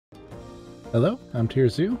Hello, I'm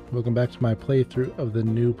Tearzu. Welcome back to my playthrough of the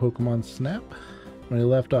new Pokemon Snap. When I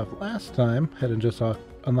left off last time, had just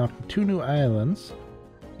unlocked 2 new islands,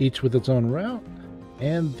 each with its own route,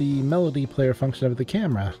 and the melody player function of the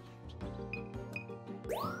camera.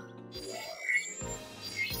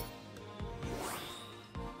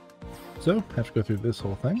 So, have to go through this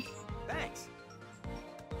whole thing. Thanks.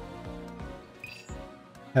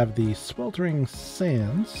 Have the Sweltering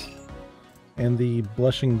Sands and the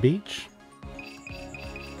Blushing Beach.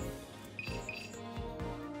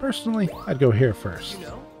 Personally, I'd go here first. You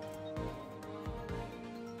know?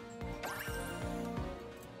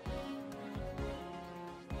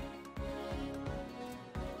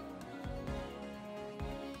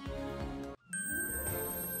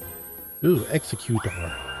 Ooh,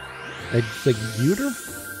 Executor. Executor?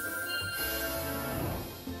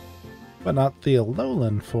 But not the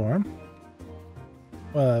Alolan form.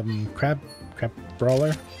 Crab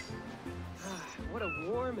Brawler. What a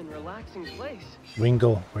warm and relaxing place.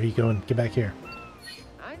 Wingle, where are you going? Get back here.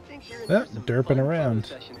 I think you're Ah, derping around.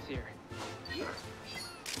 Sessions here.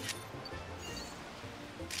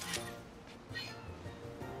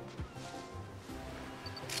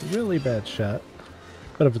 Really bad shot.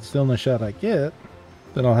 But if it's the only shot I get,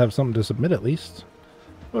 then I'll have something to submit at least.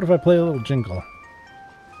 What if I play a little jingle?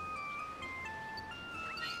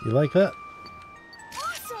 You like that?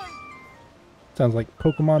 Awesome! Sounds like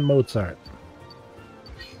Pokemon Mozart.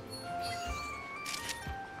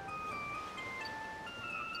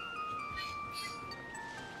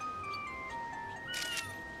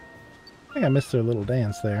 I think I missed their little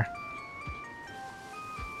dance there.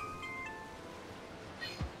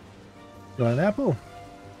 You want an apple?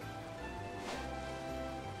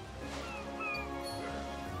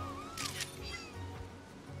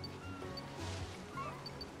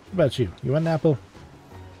 What about you? You want an apple?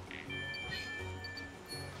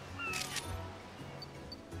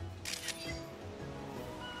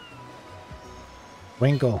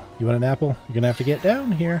 Winkle, you want an apple? You're gonna have to get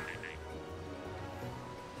down here.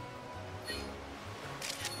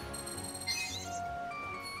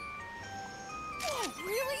 Oh,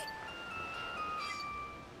 really?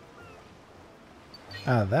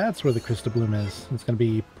 Ah, that's where the Crystabloom is. It's gonna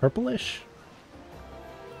be purplish.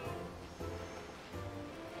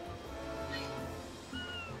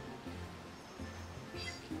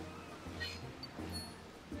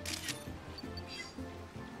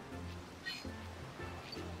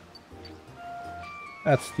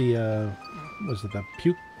 That's the, was it the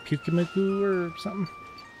Pukimiku or something?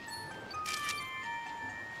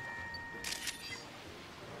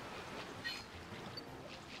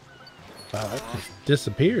 Wow, that just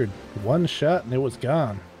disappeared. One shot and it was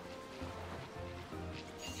gone.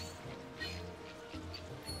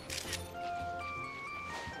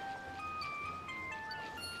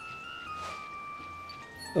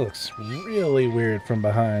 It looks really weird from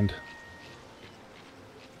behind.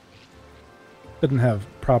 Didn't have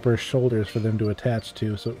proper shoulders for them to attach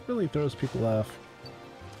to, so it really throws people off.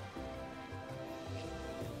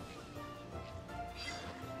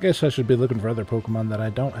 Guess I should be looking for other Pokemon that I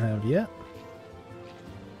don't have yet.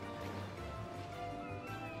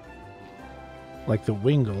 Like the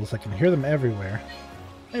Wingles, I can hear them everywhere.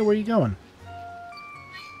 Hey, where are you going?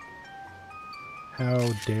 How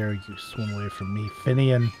dare you swim away from me,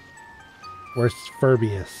 Finian? Where's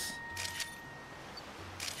Furbius?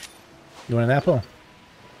 You want an apple?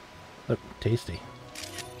 Look, tasty.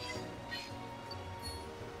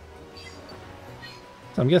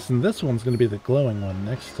 So I'm guessing this one's going to be the glowing one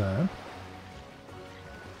next time.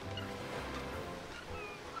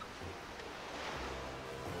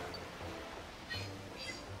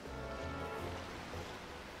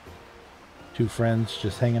 Two friends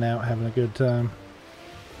just hanging out, having a good time.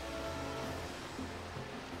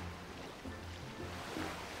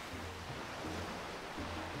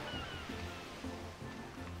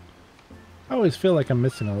 I always feel like I'm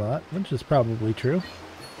missing a lot, which is probably true.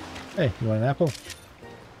 Hey, you want an apple?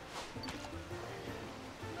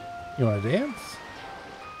 You want to dance?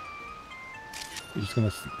 You just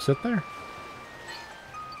gonna sit there?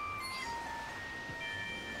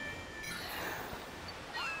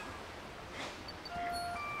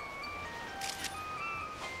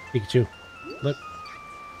 Pikachu, look.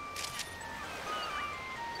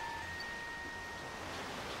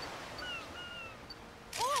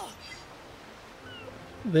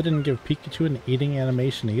 They didn't give Pikachu an eating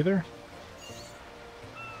animation either?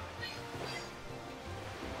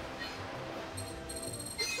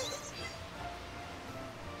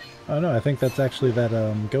 Oh no, I think that's actually that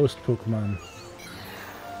ghost Pokemon.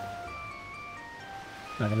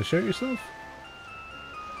 Not gonna show yourself?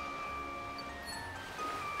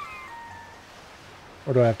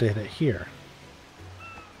 Or do I have to hit it here?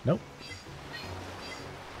 Nope.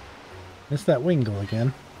 Missed that Wingle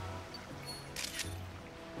again.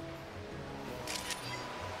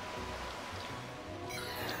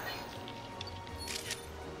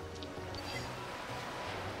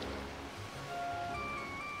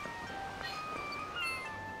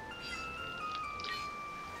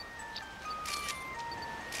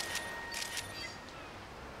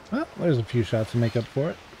 Well, there's a few shots to make up for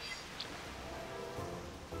it.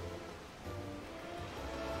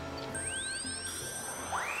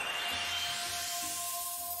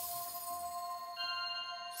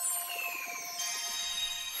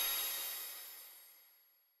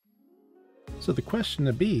 So the question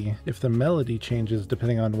to be, if the melody changes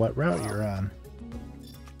depending on what route you're on.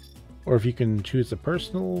 Or if you can choose a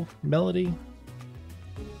personal melody.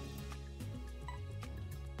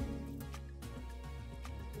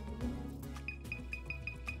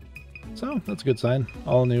 So, that's a good sign.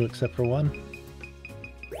 All new except for one.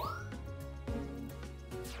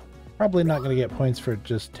 Probably not going to get points for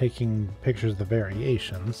just taking pictures of the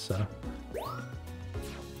variations, so...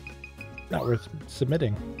 not worth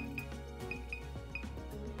submitting.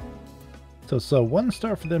 So 1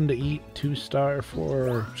 star for them to eat, 2 star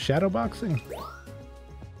for shadowboxing.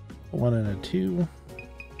 1 and a 2.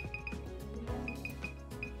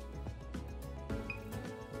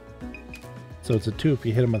 So it's a 2 if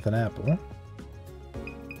you hit him with an apple.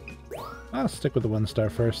 I'll stick with the 1 star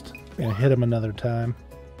first. And hit him another time.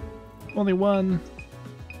 Only 1.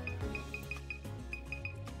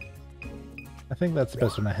 I think that's the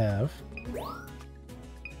best one I have.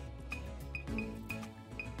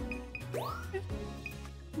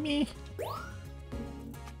 Me.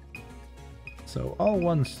 So all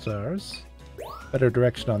 1 stars. Better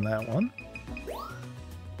direction on that one.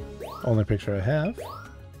 Only picture I have.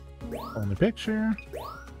 Only picture.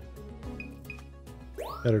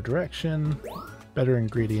 Better direction. Better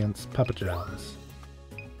ingredients. Papa John's.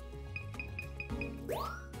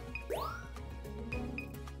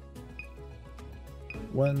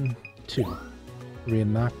 One, 2.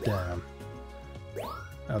 Being knocked down.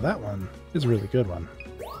 Now that one is a really good one.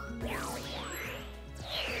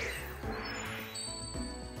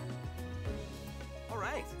 All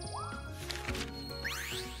right.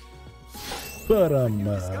 But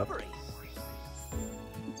Discovery.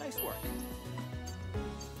 Nice work.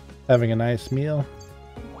 having a nice meal.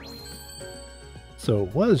 So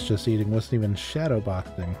it was just eating, wasn't even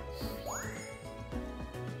shadowboxing.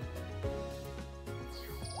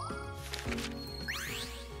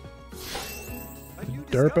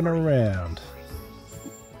 Derping around.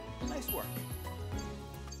 Nice work.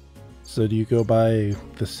 So do you go by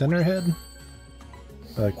the center head?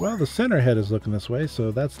 Like, well, the center head is looking this way,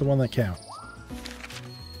 so that's the one that counts.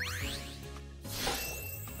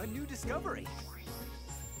 A new discovery.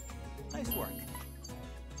 Nice work.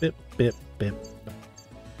 Bip, bip, bip.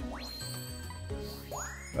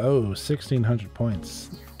 Oh, 1,600 points.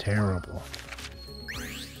 Terrible.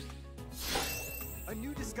 A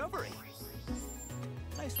new discovery.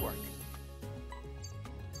 Nice work.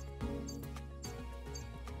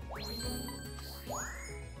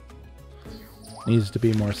 Needs to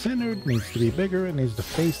be more centered, needs to be bigger, it needs to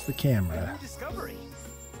face the A camera. new discovery.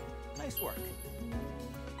 Nice work.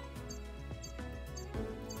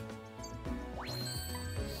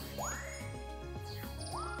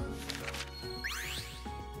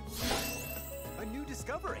 A new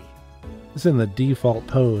discovery. It's in the default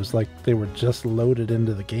pose, like they were just loaded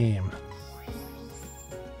into the game.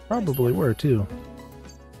 Probably were, too.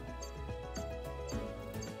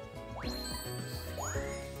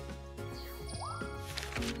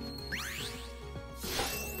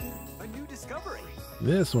 A new discovery.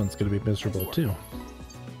 This one's going to be miserable, too.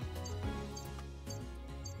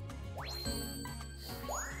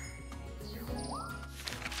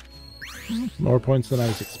 More points than I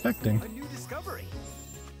was expecting. A new discovery.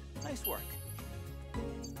 Nice work.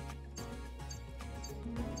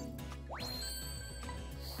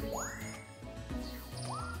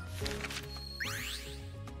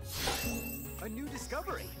 A new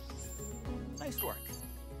discovery. Nice work.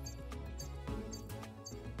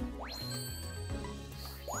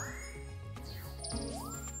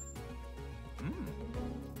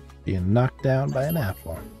 Being knocked down by an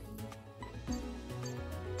apple.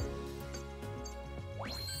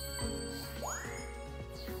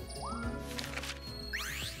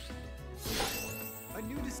 A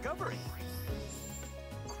new discovery.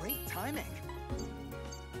 Great timing.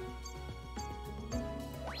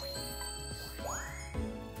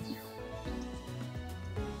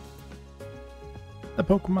 The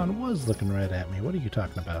Pokemon was looking right at me. What are you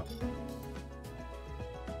talking about?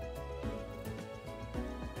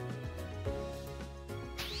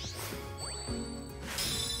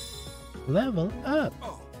 Level up!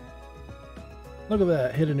 Look at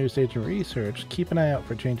that. Hit a new stage in research. Keep an eye out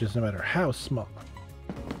for changes no matter how small.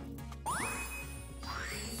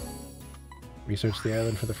 Research the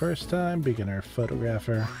island for the first time. Beginner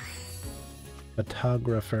photographer.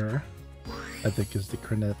 Photographer, I think is the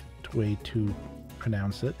correct way to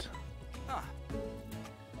pronounce it.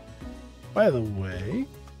 By the way,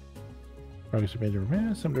 progress made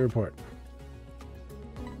something to report.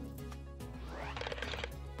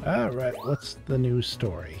 Alright, what's the new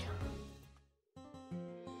story?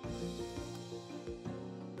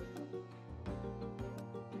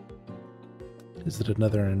 Is it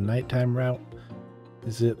another nighttime route?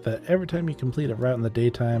 Is it that every time you complete a route in the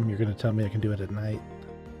daytime, you're going to tell me I can do it at night?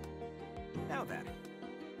 Now then.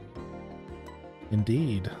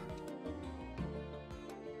 Indeed.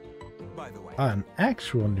 By the way. An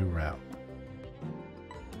actual new route.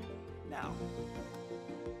 Now.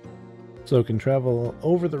 So it can travel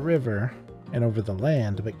over the river and over the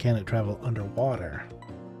land, but can it travel underwater?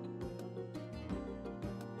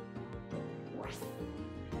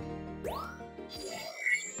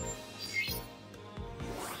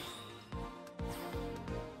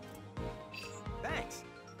 Thanks.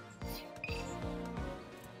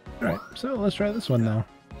 Alright, so let's try this one now.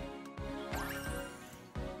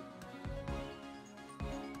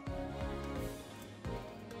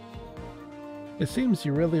 It seems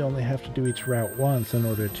you really only have to do each route once in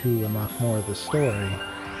order to unlock more of the story.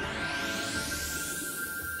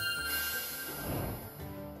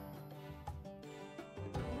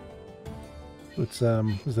 What's,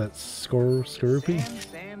 is that Skorupi?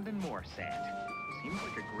 Sand, and more sand. Seems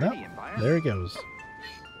like a Nope, gritty environment. there he goes.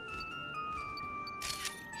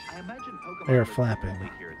 I imagine Pokemon They're live flapping.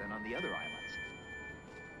 differently here than on the other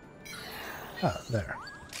islands. Ah, there.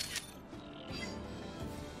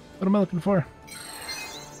 What am I looking for?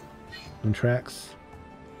 Some tracks.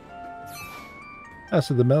 Ah,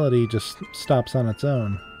 so the melody just stops on its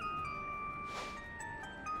own.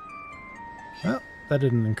 Well, that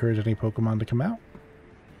didn't encourage any Pokemon to come out.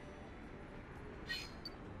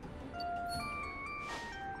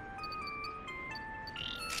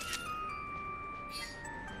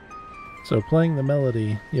 So playing the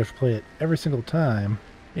melody, you have to play it every single time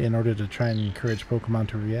in order to try and encourage Pokemon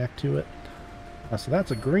to react to it. So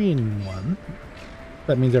that's a green one.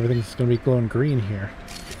 That means everything's going to be glowing green here.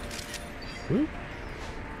 Ooh.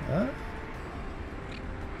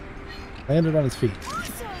 Landed on his feet.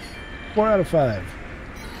 Awesome! 4 out of 5.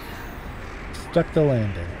 Stuck the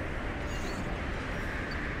landing.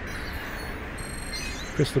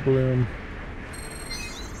 Crystabloom.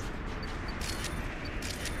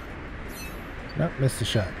 Nope, missed the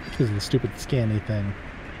shot because of the stupid scanny thing.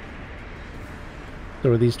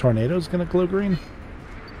 So are these tornadoes going to glow green?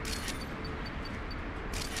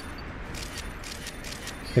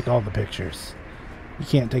 Take all the pictures. You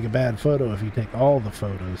can't take a bad photo if you take all the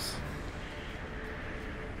photos.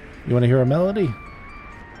 You want to hear a melody?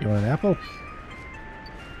 You want an apple?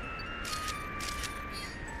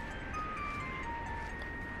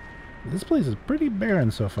 This place is pretty barren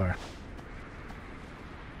so far.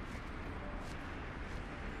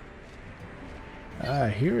 Ah,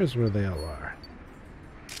 here's where they all are.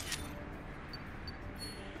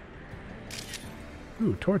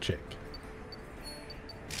 Ooh, Torchic.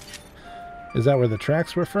 Is that where the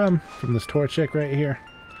tracks were from? From this Torchic right here?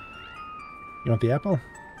 You want the apple?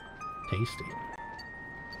 Tasty.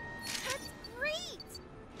 That's great!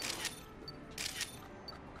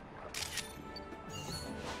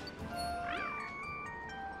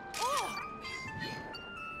 Oh,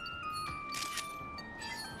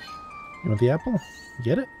 You want the apple?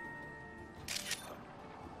 Get it?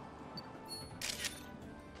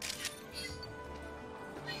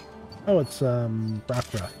 Oh, it's,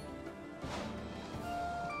 Brockruff.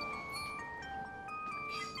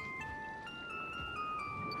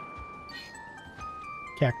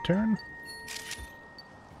 Cacturn.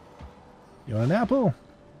 You want an apple?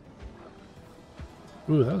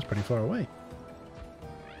 Ooh, that was pretty far away.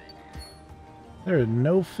 There are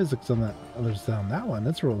no physics on that other sound. That one,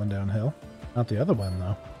 it's rolling downhill. Not the other one,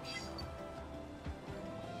 though.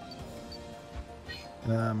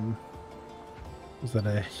 Was that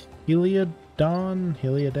a Heliodon?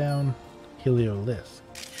 Heliodon? Heliolisk.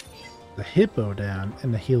 The Hippodon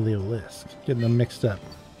and the Heliolisk. Getting them mixed up.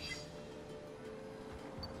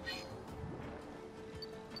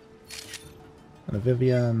 And a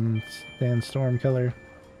Vivian Sandstorm color.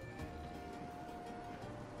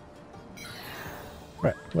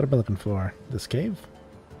 Right, what am I looking for? This cave?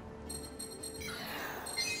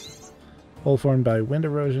 Hole formed by wind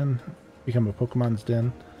erosion. Become a Pokemon's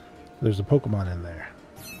den. There's a Pokemon in there.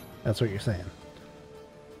 That's what you're saying.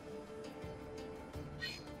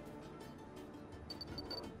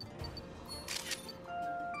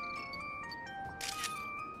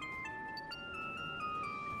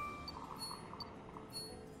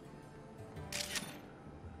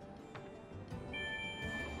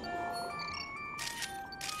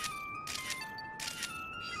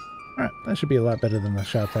 Alright, that should be a lot better than the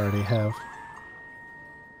shots I already have.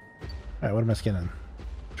 Alright, what am I skinning?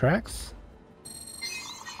 Tracks?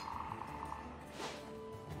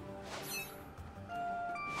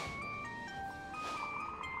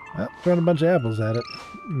 Well, throwing a bunch of apples at it.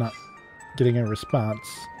 Not getting a response.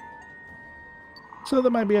 So that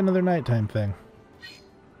might be another nighttime thing.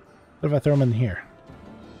 What if I throw them in here?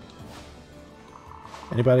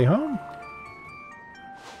 Anybody home?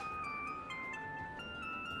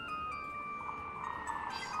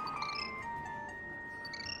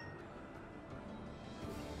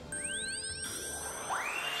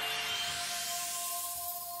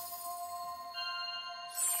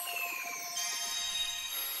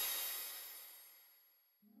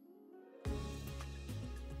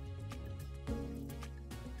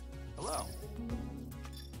 Hello.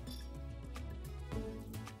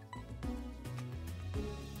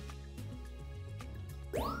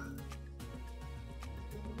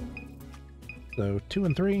 So 2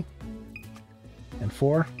 and 3 and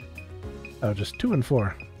 4. Oh, just 2 and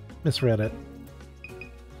 4. Misread it.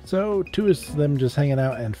 So 2 is them just hanging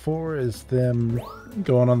out, and 4 is them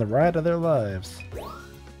going on the ride of their lives.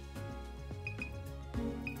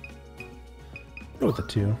 Go with the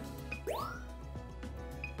 2.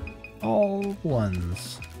 All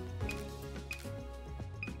ones.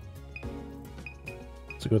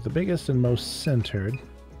 So go with the biggest and most centered.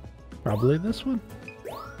 Probably this one.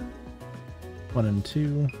 1 and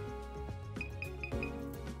 2.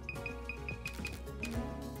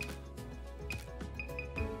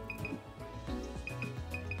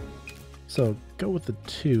 So go with the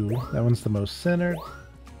 2. That one's the most centered.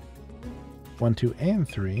 1, 2, and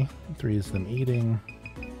 3. 3 is them eating.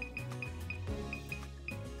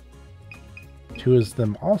 2 is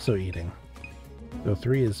them also eating. So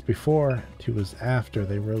 3 is before, 2 is after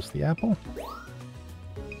they roast the apple.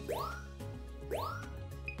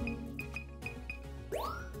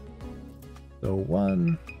 So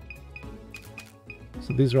 1.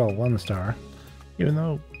 So these are all 1 star. Even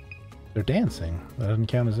though they're dancing, that doesn't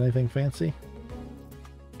count as anything fancy.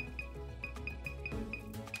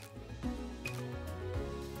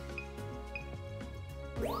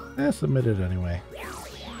 Submit it anyway.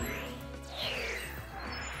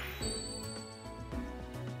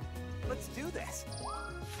 Let's do this.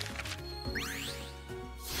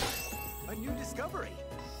 A new discovery.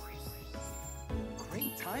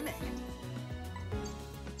 Great timing.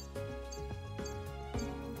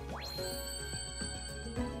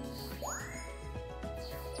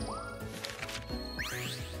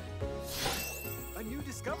 A new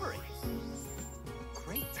discovery.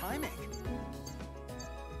 Great timing.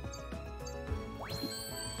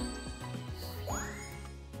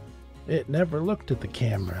 It never looked at the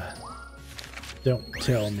camera. Don't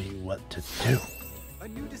tell me what to do. A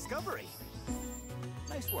new discovery.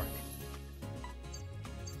 Nice work.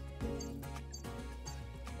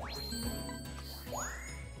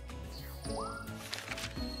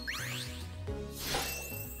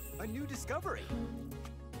 A new discovery.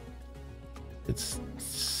 It's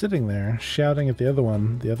sitting there shouting at the other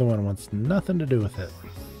one. The other one wants nothing to do with it.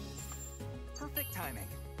 Perfect timing.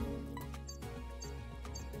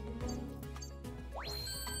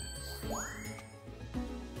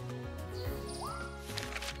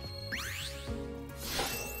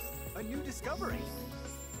 A new discovery.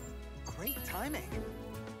 Great timing.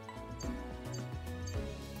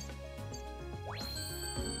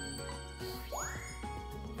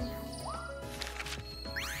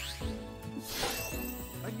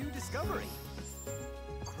 A new discovery.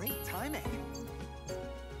 Great timing.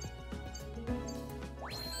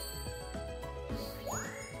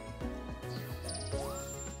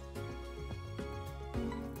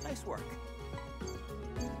 Nice work.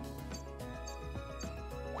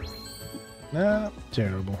 Nah,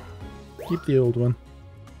 terrible. Keep the old one.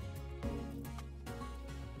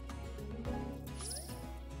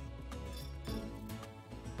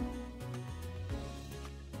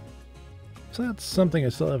 So that's something I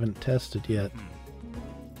still haven't tested yet.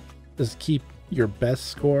 Is keep your best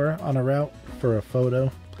score on a route for a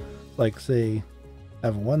photo. Like, say, I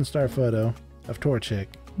have a 1-star photo of Torchic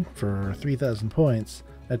for 3,000 points.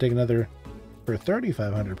 I take another for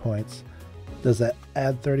 3,500 points. Does that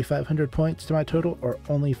add 3,500 points to my total, or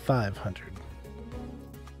only 500?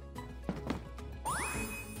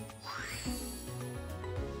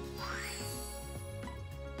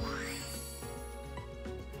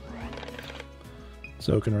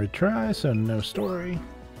 So can retry, so no story.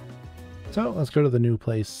 So let's go to the new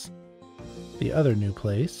place. The other new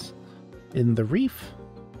place. In the Reef.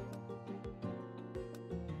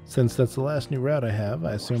 Since that's the last new route I have,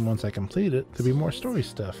 I assume once I complete it, there'll be more story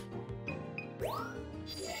stuff.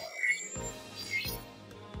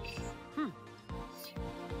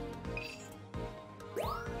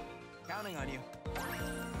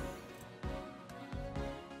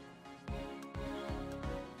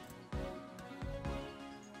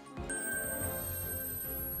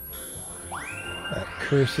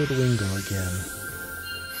 cursed Wingle again.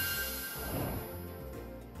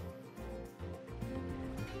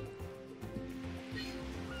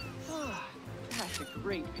 Ah, that's a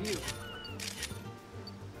great view.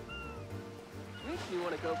 Makes me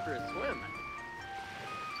want to go for a swim.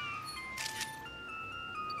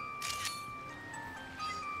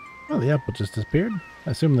 Oh, the apple just disappeared. I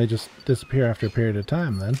assume they just disappear after a period of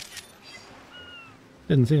time then.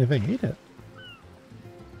 Didn't see anything eat it.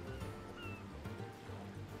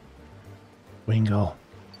 Wingle.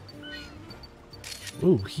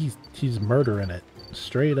 Ooh, he's murdering it.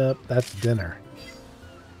 Straight up, that's dinner.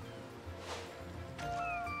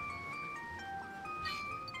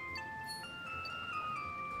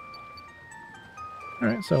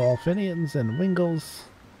 Alright, so Alphinians and Wingles.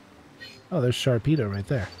 Oh, there's Sharpedo right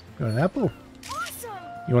there. You want an apple? Awesome!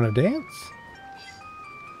 You want to dance?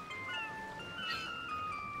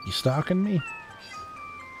 You stalking me?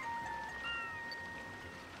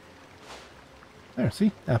 There,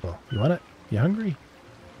 see? Apple. You want it? You hungry?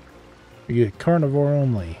 Are you carnivore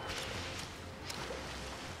only?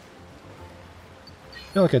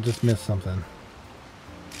 I feel like I just missed something.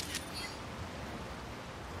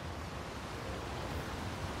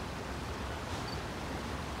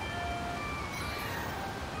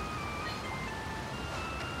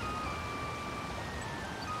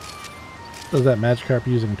 Does that Magikarp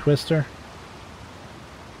using Twister?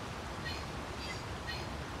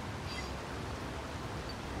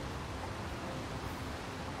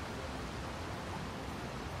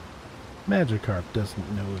 Magikarp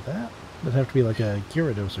doesn't know that. It'd have to be like a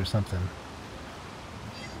Gyarados or something.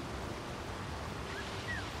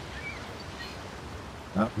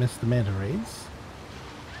 Oh, missed the Manta Raids.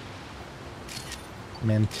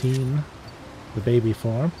 Mantine, the baby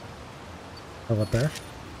form. Pelipper.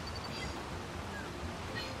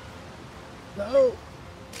 No!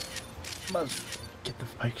 Must get the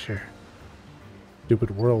picture.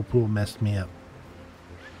 Stupid Whirlpool messed me up.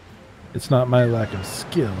 It's not my lack of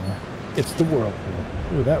skill, it's the Whirlpool.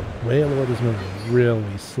 Ooh, that Wailord is moving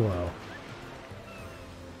really slow.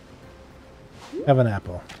 Have an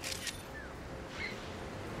apple.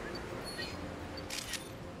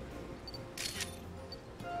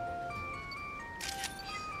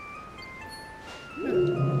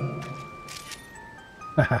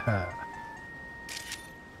 Hahaha.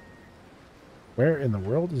 Where in the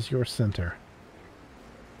world is your center?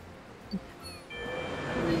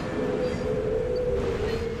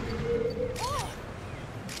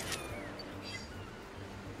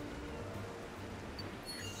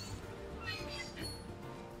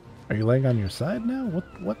 Are you laying on your side now?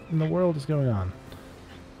 What in the world is going on?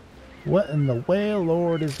 What in the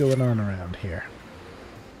Wailord is going on around here?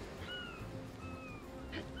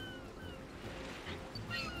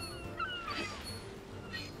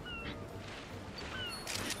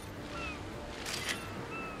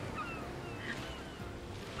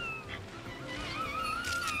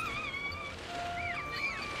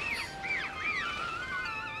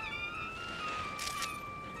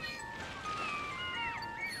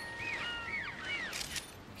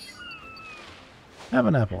 Have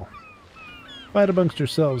an apple. Fight amongst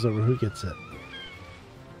yourselves over who gets it.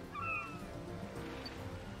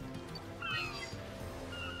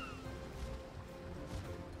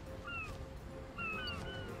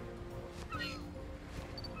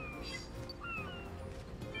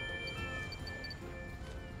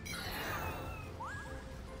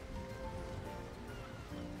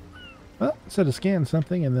 Well, it said to scan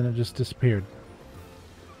something and then it just disappeared.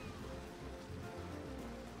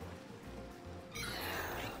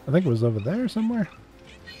 I think it was over there somewhere.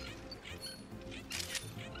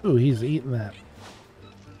 Ooh, he's eating that.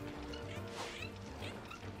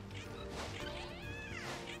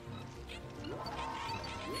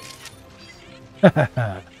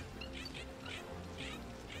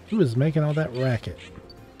 Who is making all that racket?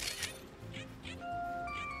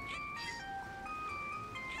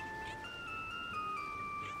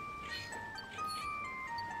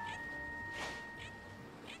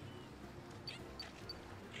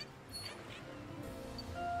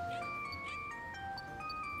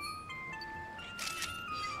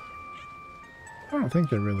 I don't think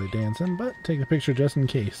they're really dancing, but take a picture just in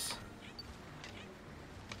case.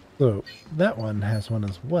 So, that one has one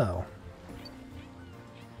as well.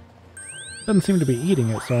 Doesn't seem to be eating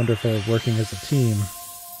it, so I wonder if they're working as a team.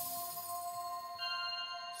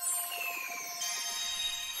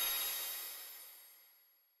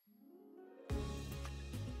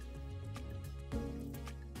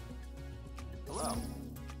 Hello.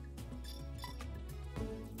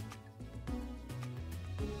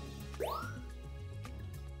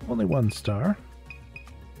 Only one star.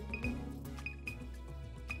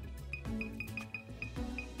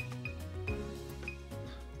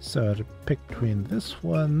 So to pick between this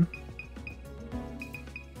one,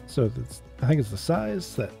 so that's, I think it's the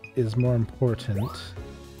size that is more important.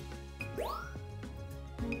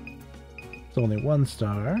 It's only 1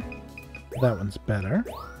 star. That one's better.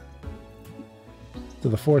 So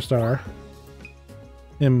the 4-star,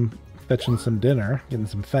 him fetching some dinner, getting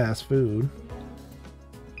some fast food.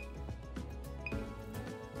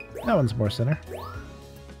 That one's more center.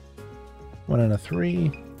 1 and a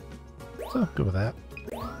 3. So I'll go with that.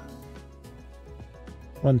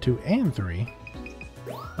 1, 2, and 3.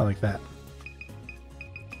 I like that.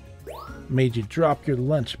 Made you drop your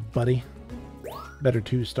lunch, buddy. Better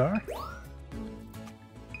 2-star.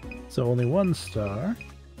 So only 1 star.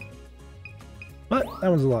 But that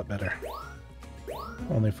one's a lot better.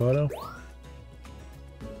 Only photo.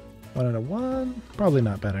 1 and a 1. Probably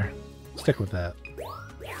not better. Stick with that.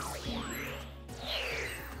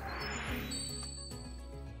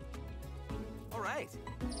 All right.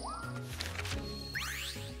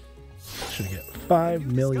 Should get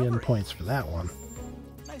 5 million points for that one.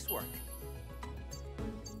 Nice work.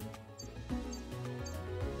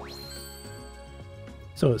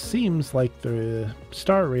 So it seems like the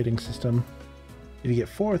star rating system, if you get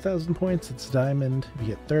 4,000 points, it's diamond. If you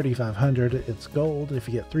get 3,500, it's gold. If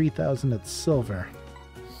you get 3,000, it's silver.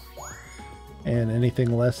 And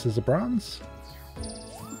anything less is a bronze.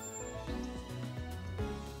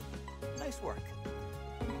 Nice work.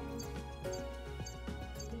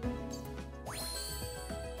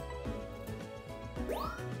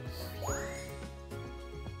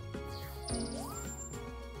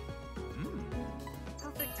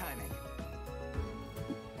 Perfect timing.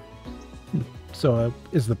 So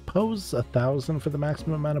is the pose 1,000 for the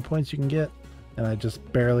maximum amount of points you can get? And I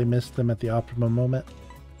just barely missed them at the optimum moment.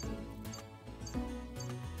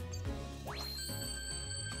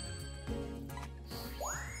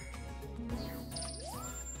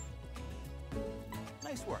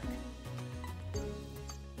 Nice work.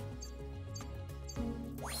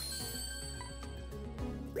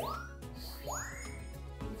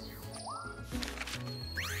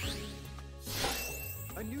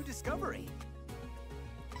 A new discovery.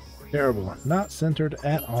 Terrible. Not centered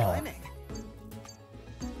at all. Timing.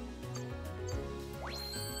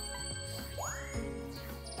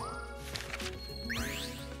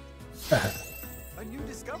 A new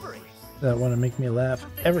discovery. That want to make me laugh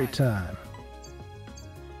every time.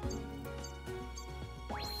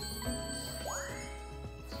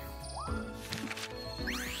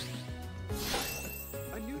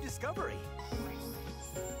 A new discovery.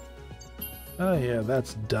 Oh yeah,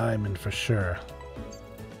 that's diamond for sure.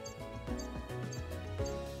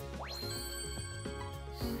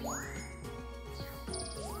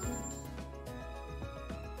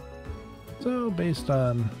 So based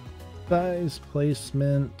on size,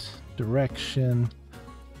 placement, direction,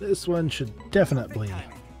 this one should definitely Perfect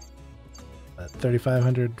timing.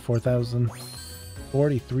 3,500, 4,000,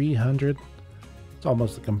 4,300. It's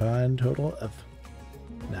almost the combined total of...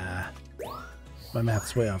 Nah, my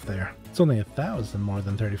math's way off there. It's only 1,000 more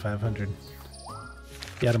than 3,500.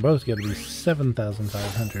 Yeah, they're both going to be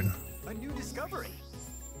 7,500, A new discovery.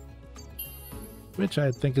 which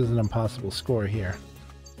I think is an impossible score here.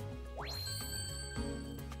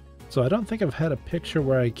 So I don't think I've had a picture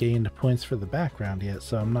where I gained points for the background yet,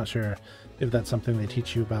 so I'm not sure if that's something they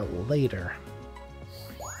teach you about later.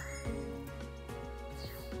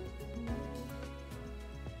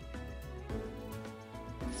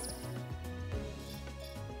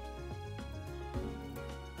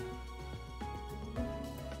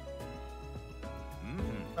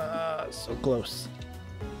 So close.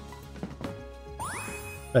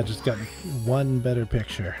 I just got one better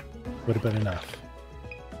picture. Would have been enough.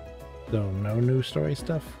 So no new story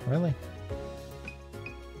stuff? Really?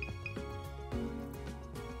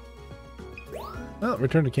 Well,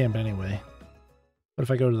 return to camp anyway. What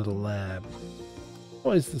if I go to the lab?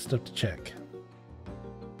 Always the stuff to check.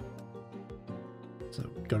 So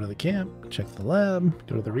go to the camp, check the lab,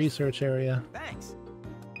 go to the research area. Thanks.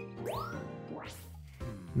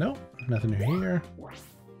 Nope, nothing new here.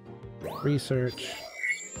 Research.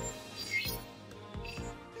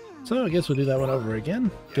 So I guess we'll do that one over again.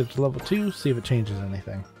 Get to level 2, see if it changes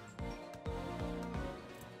anything.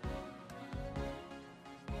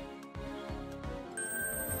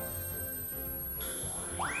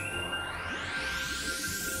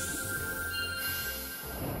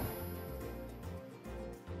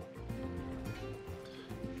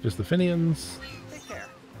 Just the Finians. Take care.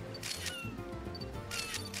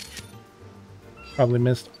 Probably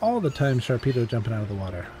missed all the time Sharpedo jumping out of the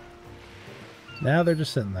water. Now they're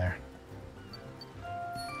just sitting there.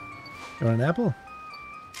 You want an apple?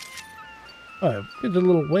 Oh, it did a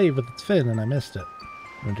little wave with its fin and I missed it.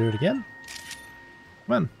 Want to do it again?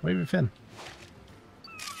 Come on, wave your fin.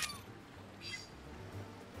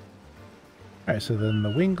 Alright, so then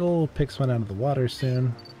the Wingle picks one out of the water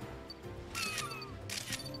soon.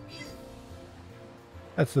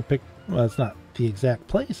 That's the pic. Well, it's not the exact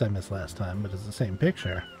place I missed last time, but it's the same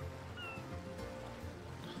picture.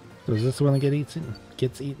 So is this the one that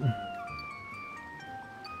gets eaten?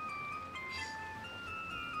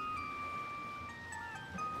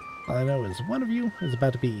 All I know is one of you is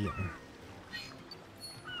about to be eaten.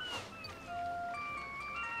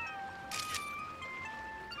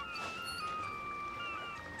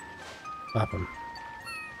 Bop him.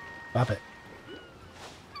 Bop it.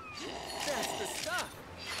 That's the stuff.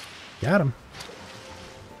 Got him.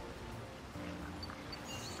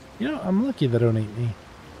 You know, I'm lucky they don't eat me.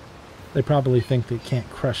 They probably think they can't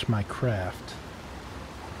crush my craft.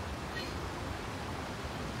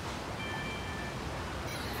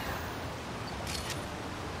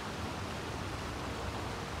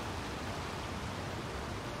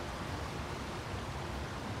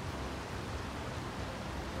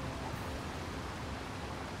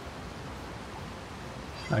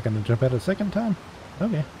 Not gonna jump out a second time?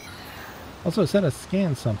 Okay. Also, it said I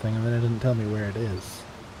scanned something and then it didn't tell me where it is.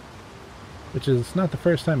 Which is not the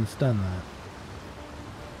first time it's done that.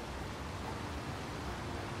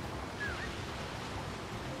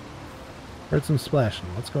 Heard some splashing.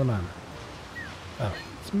 What's going on? Oh,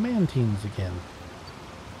 it's Manteens again.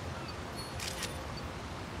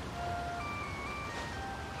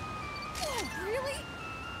 Oh, really?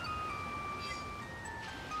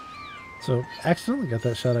 So, accidentally got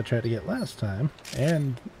that shot I tried to get last time,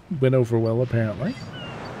 and went over well apparently.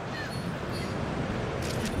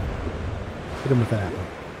 Hit him with that apple.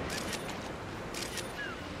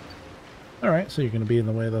 Alright, so you're going to be in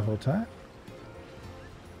the way the whole time?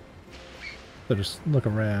 So just look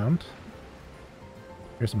around.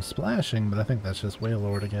 Here's some splashing, but I think that's just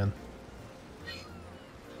Wailord again.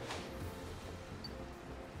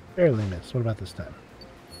 Barely missed. What about this time?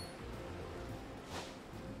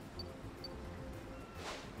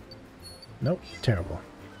 Nope, terrible.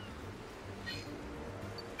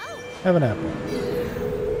 Have an apple.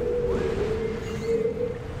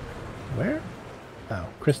 Where? Oh,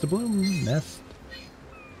 Crystabloom nest.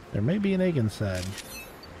 There may be an egg inside.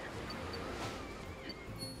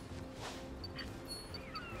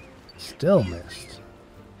 Still missed.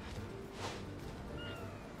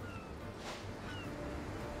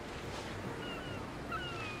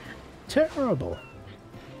 Terrible.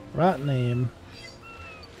 Rotten aim.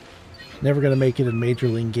 Never gonna make it in Major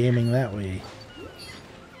League Gaming that way.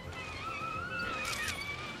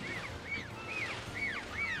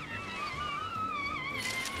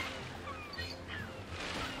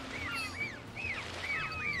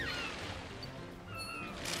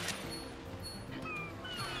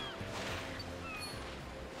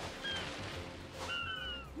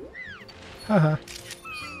 Haha.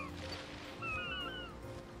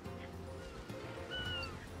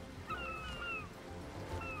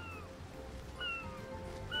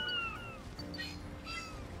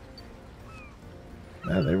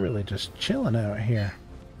 Wow, they're really just chilling out here.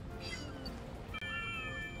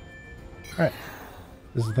 Alright.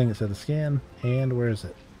 This is the thing that said to scan, and where is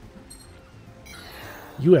it?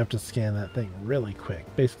 You have to scan that thing really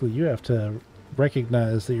quick. Basically, you have to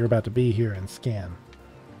recognize that you're about to be here and scan.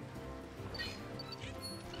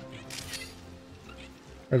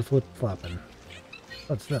 Or flip-flopping.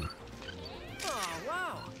 What's them? Oh,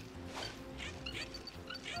 wow.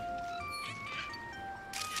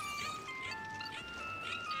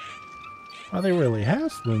 Oh, they really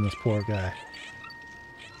hassling this poor guy.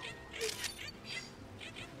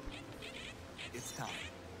 It's time.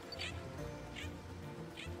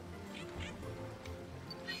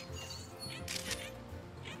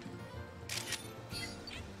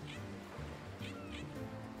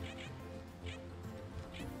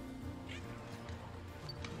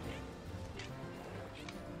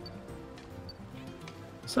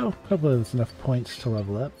 So, hopefully there's enough points to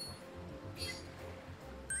level up.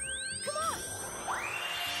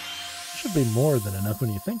 Should be more than enough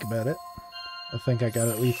when you think about it. I think I got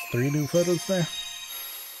at least 3 new photos there.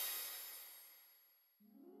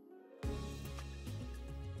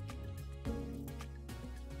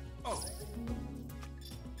 Oh,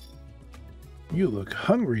 You look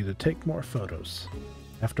hungry to take more photos.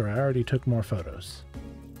 After I already took more photos.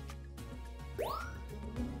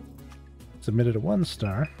 Submitted a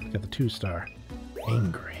 1-star. Got the 2-star.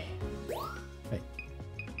 Angry. Hey.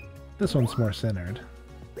 This one's more centered.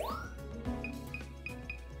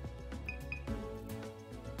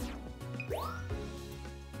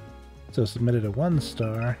 So submitted a 1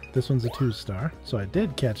 star. This one's a 2 star. So I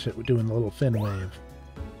did catch it doing the little fin wave.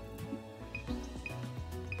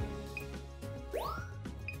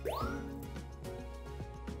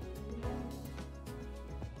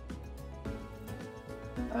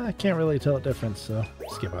 I can't really tell a difference, so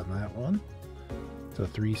skip on that one. It's a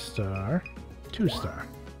 3 star, 2 star.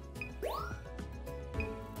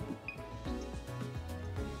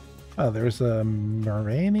 Oh, there's a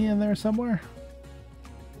Morani in there somewhere?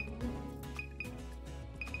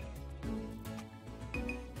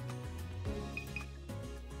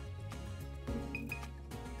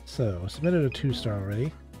 So, submitted a 2 star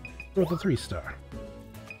already. Go with a 3 star.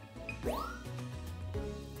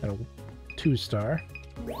 Got a 2 star.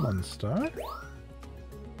 1 star.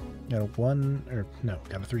 Got a 1, or no,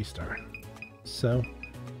 got a 3 star. So,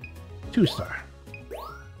 2 star.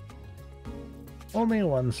 Only a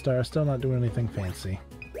 1 star, still not doing anything fancy.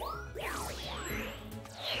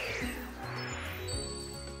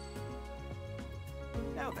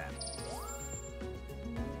 Now then.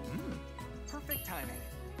 Perfect timing.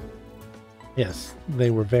 Yes,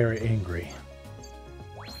 they were very angry.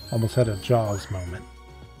 Almost had a Jaws moment.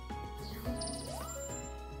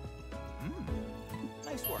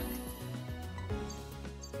 Nice work.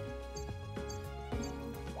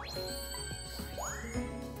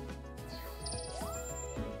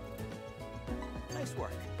 Nice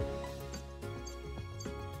work.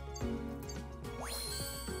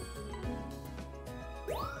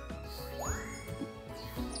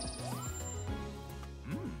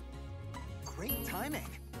 Great timing.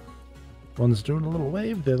 One's doing a little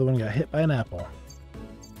wave, the other one got hit by an apple.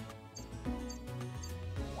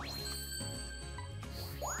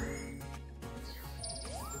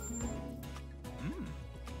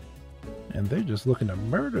 And they're just looking to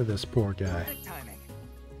murder this poor guy. Perfect timing.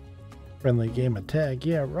 Friendly game of tag,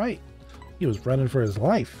 yeah right. He was running for his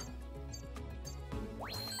life.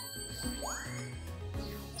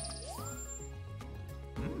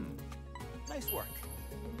 Nice work.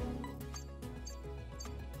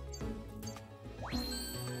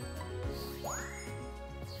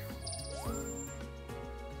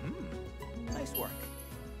 Nice work.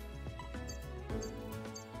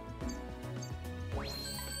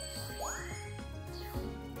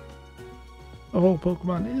 The whole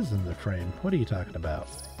Pokemon is in the frame. What are you talking about?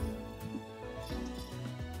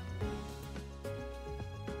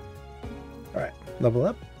 Alright, level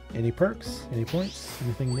up. Any perks? Any points?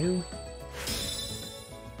 Anything new?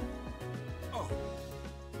 Oh,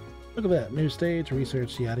 Look at that. New stage,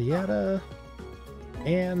 research, yada yada.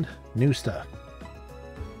 And new stuff.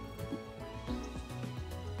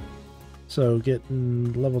 So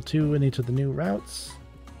getting level 2 in each of the new routes.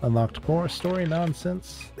 Unlocked more story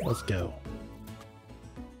nonsense. Let's go.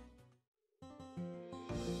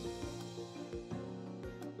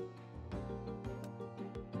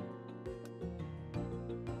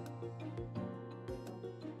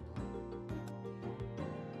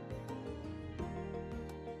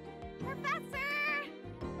 Professor!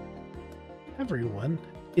 Everyone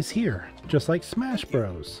is here, just like Smash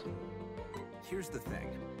Bros. here's the thing.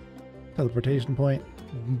 Teleportation point,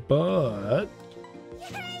 but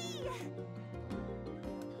Yay!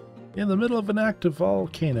 in the middle of an active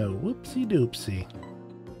volcano. Whoopsie doopsie.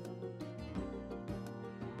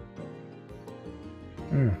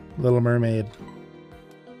 Little Mermaid.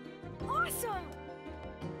 Awesome!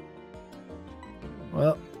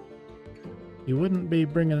 Well, you wouldn't be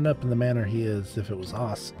bringing it up in the manner he is if it was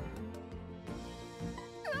awesome.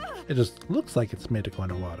 It just looks like it's made to go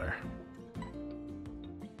underwater.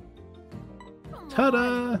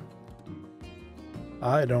 Ta-da!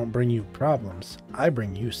 I don't bring you problems. I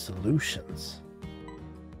bring you solutions.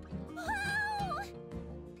 Wow!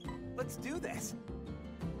 Let's do this.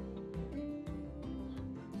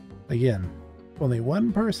 Again, only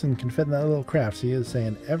one person can fit in that little craft. So he is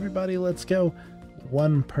saying, everybody let's go.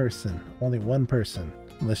 One person. Only one person.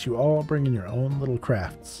 Unless you all bring in your own little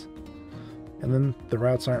crafts. And then the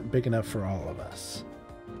routes aren't big enough for all of us.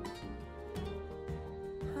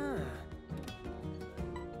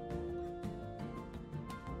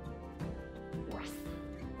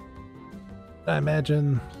 I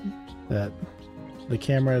imagine that the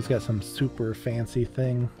camera has got some super fancy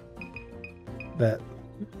thing that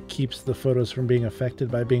keeps the photos from being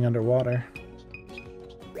affected by being underwater.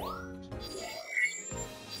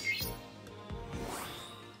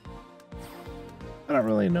 I don't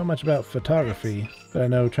really know much about photography, but I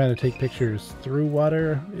know trying to take pictures through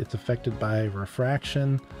water, it's affected by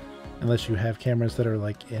refraction, unless you have cameras that are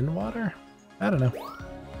like in water. I don't know.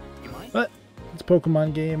 But it's a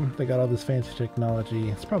Pokemon game, they got all this fancy technology,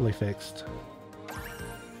 it's probably fixed.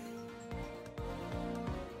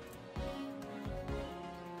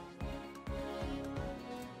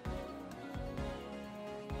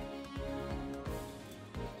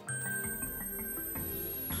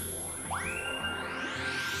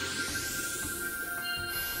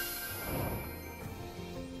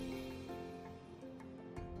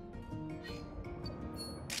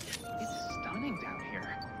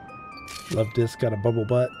 Love this, got a bubble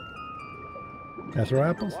butt. Can I throw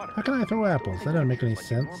apples? How can I throw apples? That doesn't make any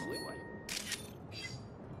sense.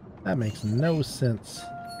 That makes no sense.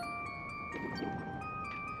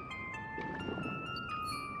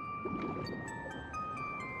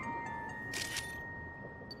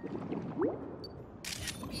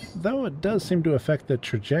 Though it does seem to affect the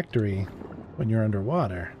trajectory when you're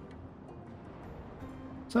underwater.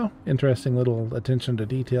 So, interesting little attention to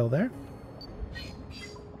detail there.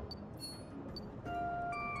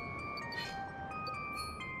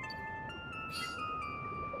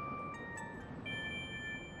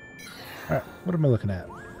 Alright, what am I looking at?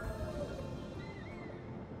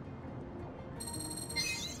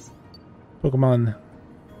 Pokemon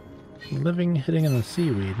living, hitting in the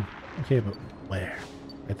seaweed. Okay, but where?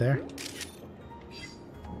 Right there?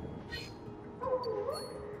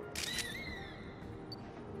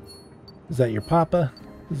 Is that your papa?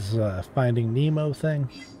 This is a Finding Nemo thing?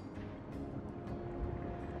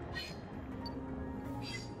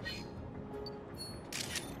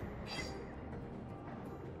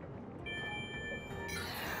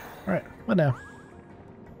 Alright, what now?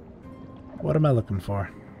 What am I looking for?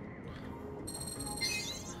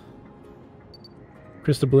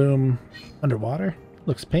 Crystabloom underwater?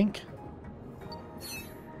 Looks pink.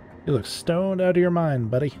 You look stoned out of your mind,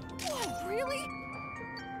 buddy. Oh, really?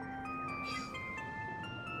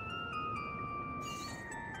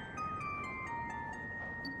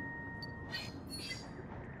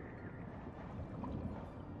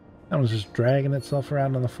 That one's just dragging itself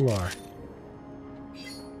around on the floor.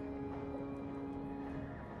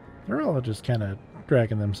 They're all just kind of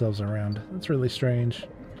dragging themselves around. That's really strange.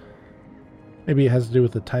 Maybe it has to do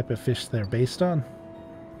with the type of fish they're based on.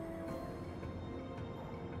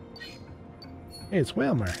 Hey, it's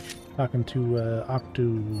Whalmer talking to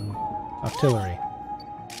Octillery.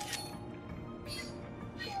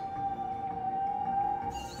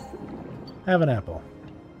 Have an apple.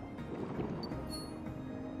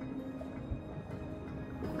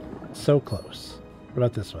 So close. What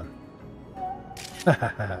about this one?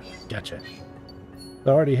 Gotcha. I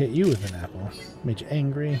already hit you with an apple. Made you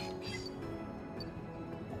angry.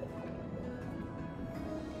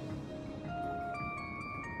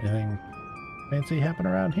 Anything fancy happen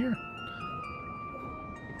around here?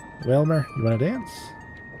 Wilmer, you want to dance?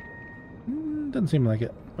 Doesn't seem like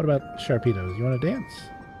it. What about Sharpedos? You want to dance?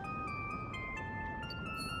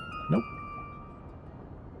 Nope.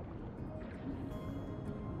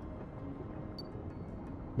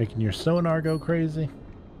 Making your sonar go crazy?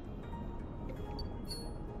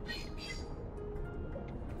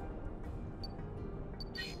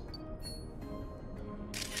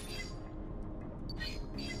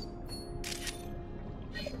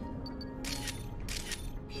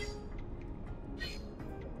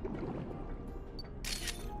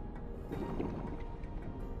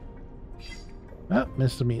 Oh,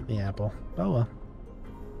 missed a meat in the apple. Oh well.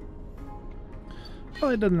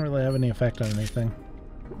 Probably doesn't really have any effect on anything.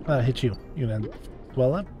 Hit you. You gonna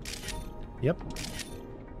swell up? Yep.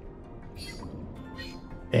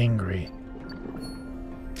 Angry.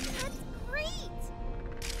 That's great!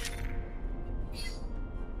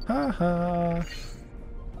 Ha.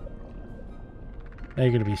 Now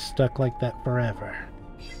you're gonna be stuck like that forever.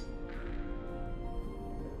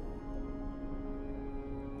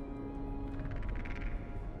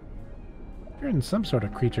 Hearing some sort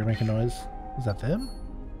of creature make a noise. Is that them?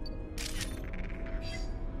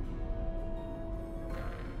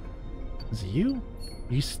 Is it you?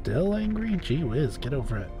 You still angry? Gee whiz, get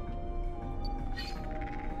over it.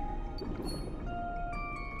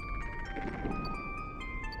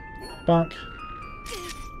 Bonk.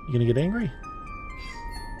 You gonna get angry?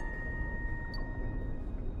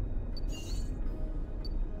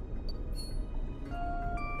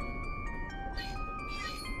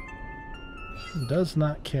 Does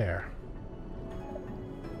not care.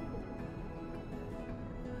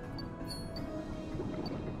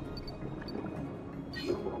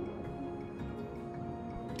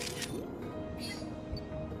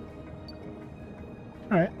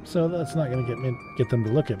 Alright, so that's not going to get them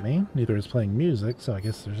to look at me. Neither is playing music, so I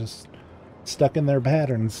guess they're just stuck in their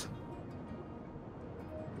patterns.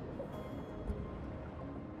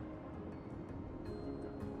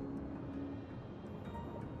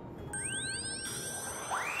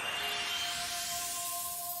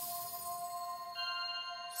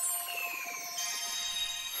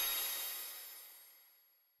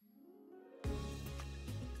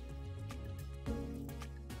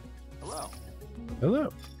 Hello.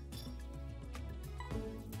 Hello.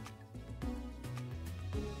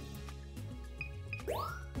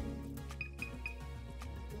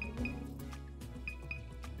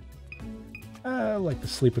 I like the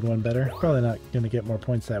sleeping one better. Probably not going to get more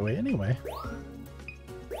points that way anyway.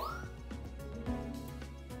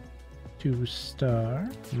 2-star.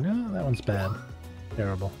 No, that one's bad.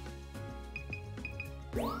 Terrible.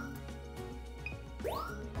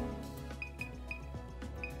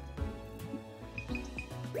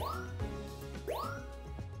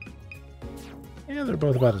 Yeah, they're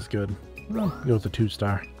both about as good. Well, go with the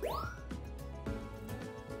 2-star.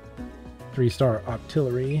 3-star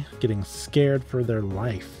artillery, getting scared for their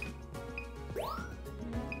life.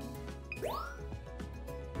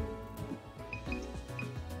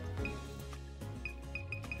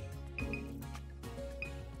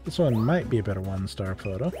 This one might be a better 1-star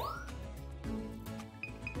photo.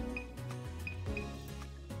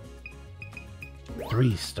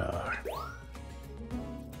 Three-star.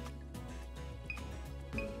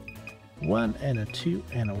 1 and a 2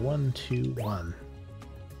 and a 1, 2, 1.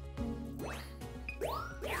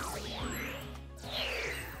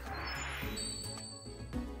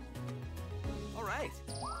 All right.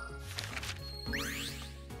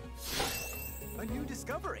 A new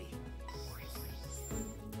discovery.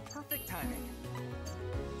 Perfect timing.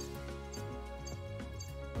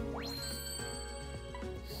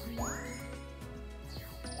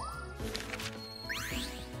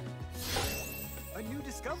 A new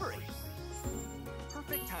discovery.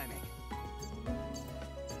 Perfect timing.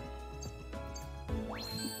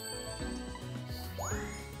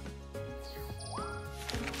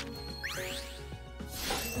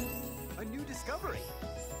 A new discovery.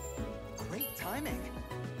 Great timing.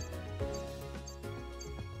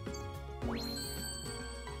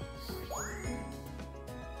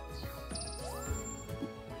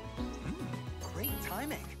 Great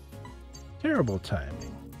timing. Terrible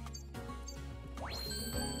timing.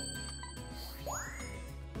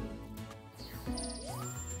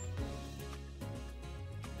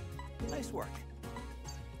 Nice work.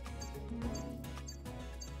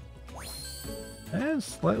 That's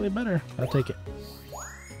slightly better. I'll take it.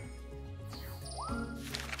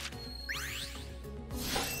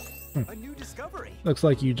 A new discovery. Looks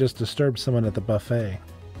like you just disturbed someone at the buffet.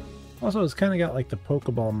 Also, it's kind of got like the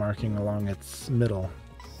Pokeball marking along its middle.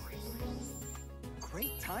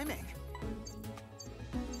 Great timing.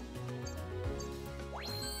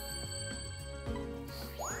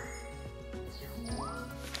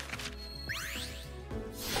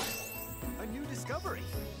 A new discovery.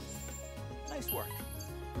 Nice work.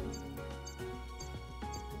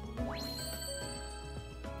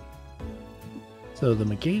 So the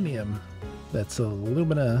Meganium that's a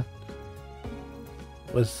Lumina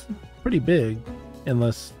was pretty big,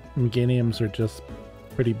 unless Meganiums are just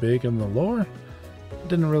pretty big in the lore.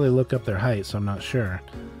 Didn't really look up their height, so I'm not sure.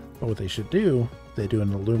 But what they should do, they do an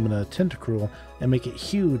Illumina Tentacruel and make it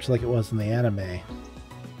huge like it was in the anime.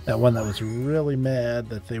 That one that was really mad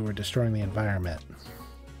that they were destroying the environment.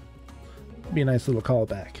 Be a nice little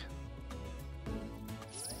callback.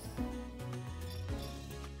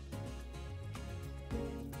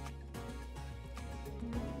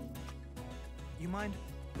 You mind?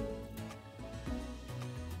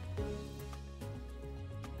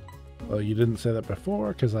 Well, you didn't say that before,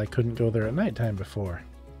 because I couldn't go there at nighttime before.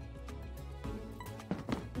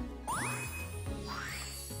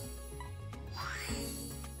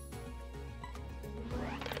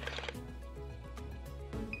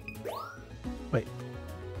 Wait,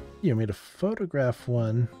 you made a photograph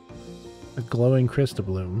one, a glowing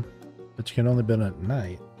Crystabloom, but you can only been at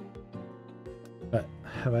night. But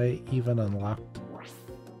have I even unlocked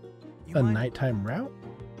You a mind? nighttime route?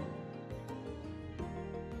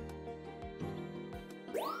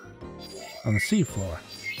 On the seafloor.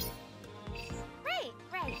 Right.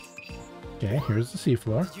 Okay, here's the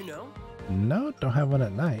seafloor. Did you know? No, don't have one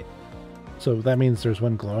at night. So that means there's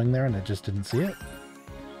one glowing there and I just didn't see it?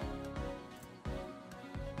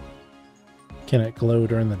 Can it glow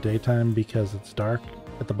during the daytime because it's dark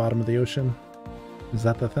at the bottom of the ocean? Is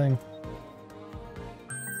that the thing?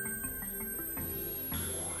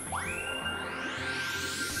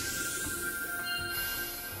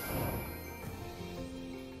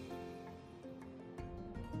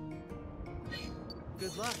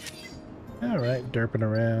 Good luck. Alright, derping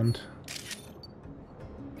around.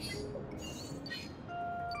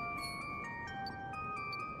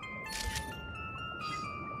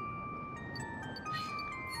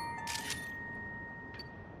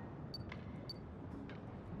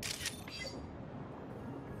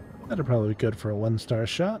 That'd probably be good for a 1-star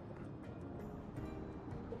shot.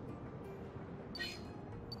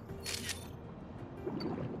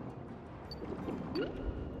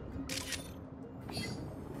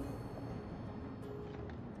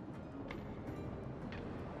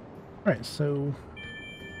 Alright, so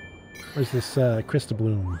where's this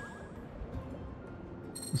Crystabloom?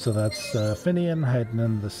 So that's Finian hiding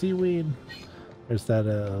in the seaweed. There's that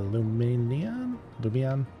Lumion?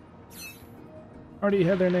 Lumion? Already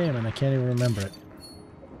had their name and I can't even remember it.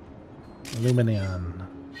 Luminion.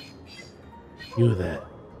 You there.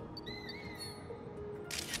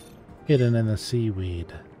 Hidden in the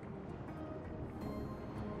seaweed.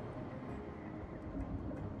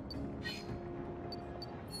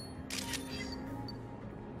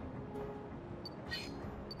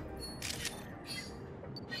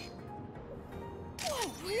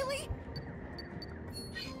 Whoa, really?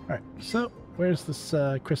 Alright, so where's this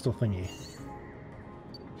crystal thingy?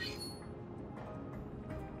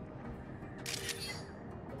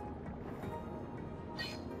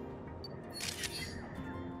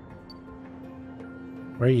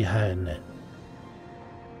 Where are you hiding it?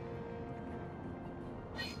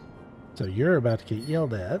 So you're about to get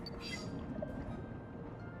yelled at.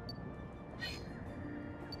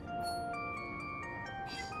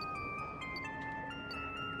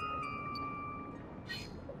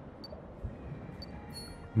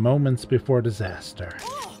 Moments before disaster.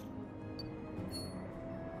 Oh,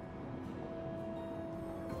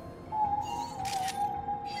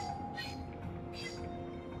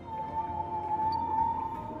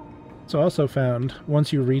 So I also found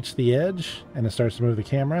once you reach the edge and it starts to move the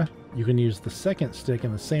camera, you can use the second stick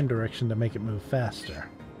in the same direction to make it move faster.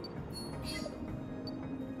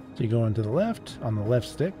 So you go into the left on the left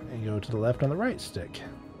stick and you go to the left on the right stick.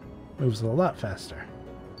 Moves a lot faster.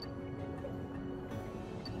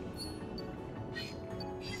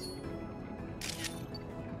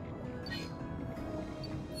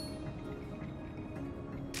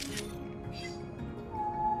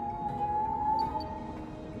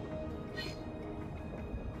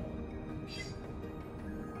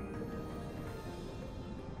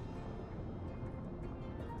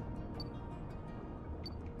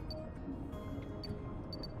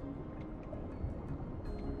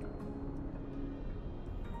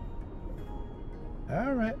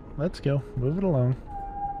 Alright, let's go. Move it along.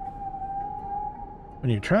 When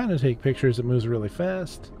you're trying to take pictures, it moves really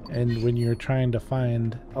fast, and when you're trying to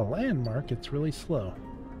find a landmark, it's really slow.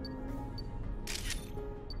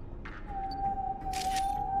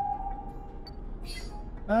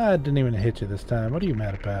 I didn't even hit you this time. What are you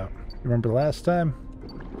mad about? Remember last time?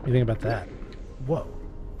 What do you think about that? Whoa.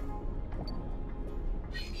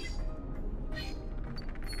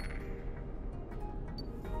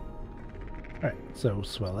 Alright, so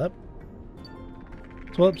swell up.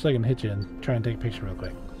 Swell up so I can hit you and try and take a picture real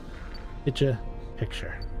quick. Hit you,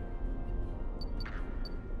 picture.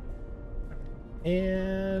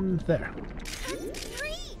 And there. that's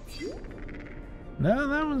great! No,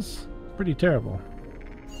 that was pretty terrible.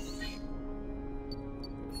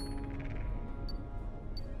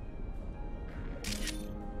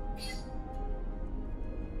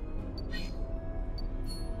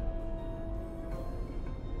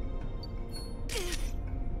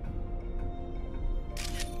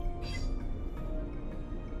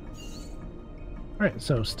 Alright,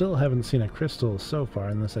 so still haven't seen a crystal so far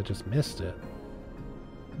unless I just missed it.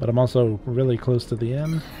 But I'm also really close to the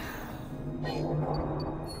end.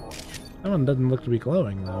 That one doesn't look to be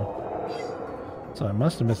glowing though. So I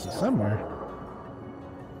must have missed it somewhere.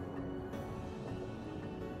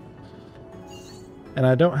 And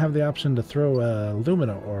I don't have the option to throw a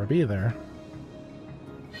Lumina orb either.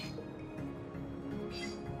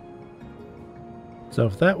 So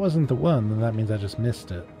if that wasn't the one, then that means I just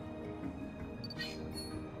missed it.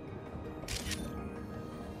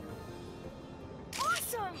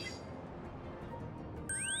 Awesome!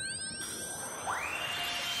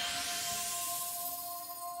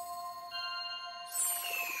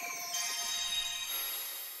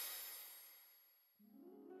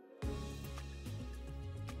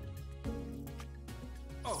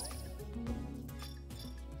 Oh,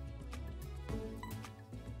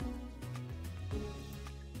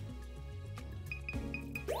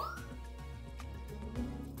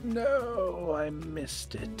 No, I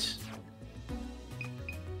missed it.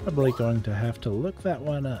 Probably going to have to look that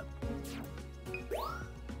one up.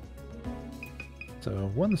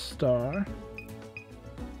 So 1 star.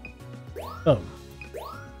 Oh.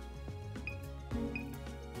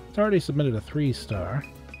 It's already submitted a 3-star.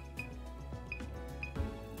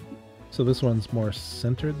 So this one's more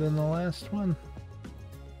centered than the last one.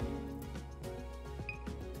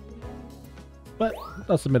 But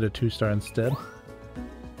I'll submit a 2-star instead.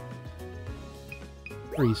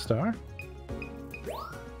 3-star.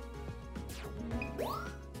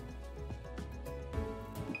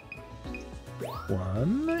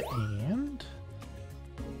 One and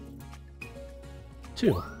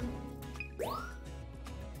 2.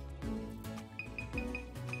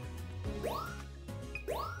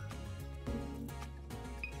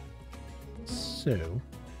 So,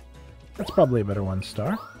 that's probably a better 1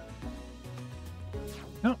 star.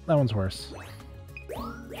 No, that one's worse.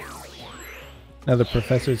 Now the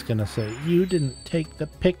professor's gonna say, "You didn't take the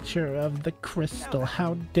picture of the crystal,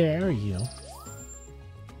 how dare you?"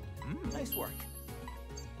 Nice work.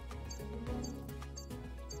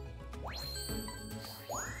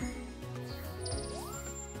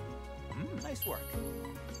 Nice work.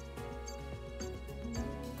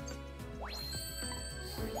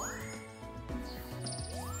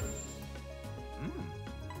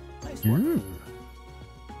 Nice work.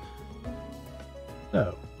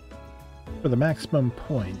 So, for the maximum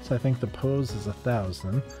points, I think the pose is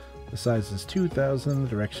 1,000, the size is 2,000, the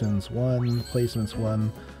direction's 1, the placement's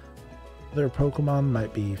 1. Their Pokemon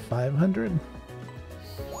might be 500.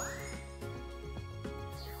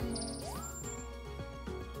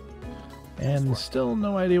 And still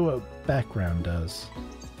no idea what background does.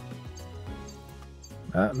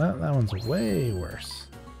 No, that one's way worse.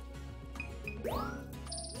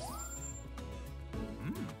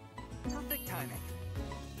 Perfect timing.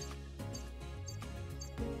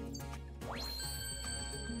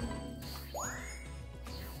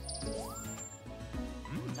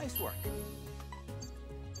 Nice work.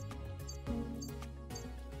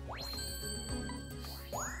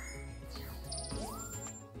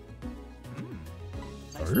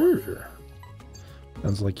 Urgh.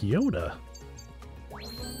 Sounds like Yoda.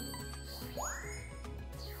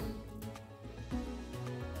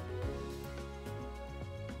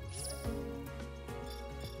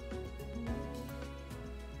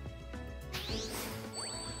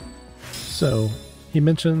 So, he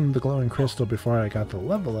mentioned the glowing crystal before I got the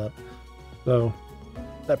level up, so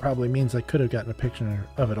that probably means I could have gotten a picture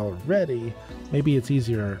of it already. Maybe it's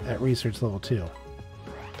easier at research level 2.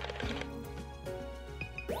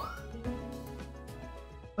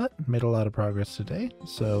 But made a lot of progress today,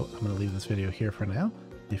 so I'm going to leave this video here for now.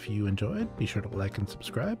 If you enjoyed, be sure to like and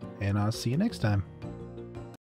subscribe, and I'll see you next time.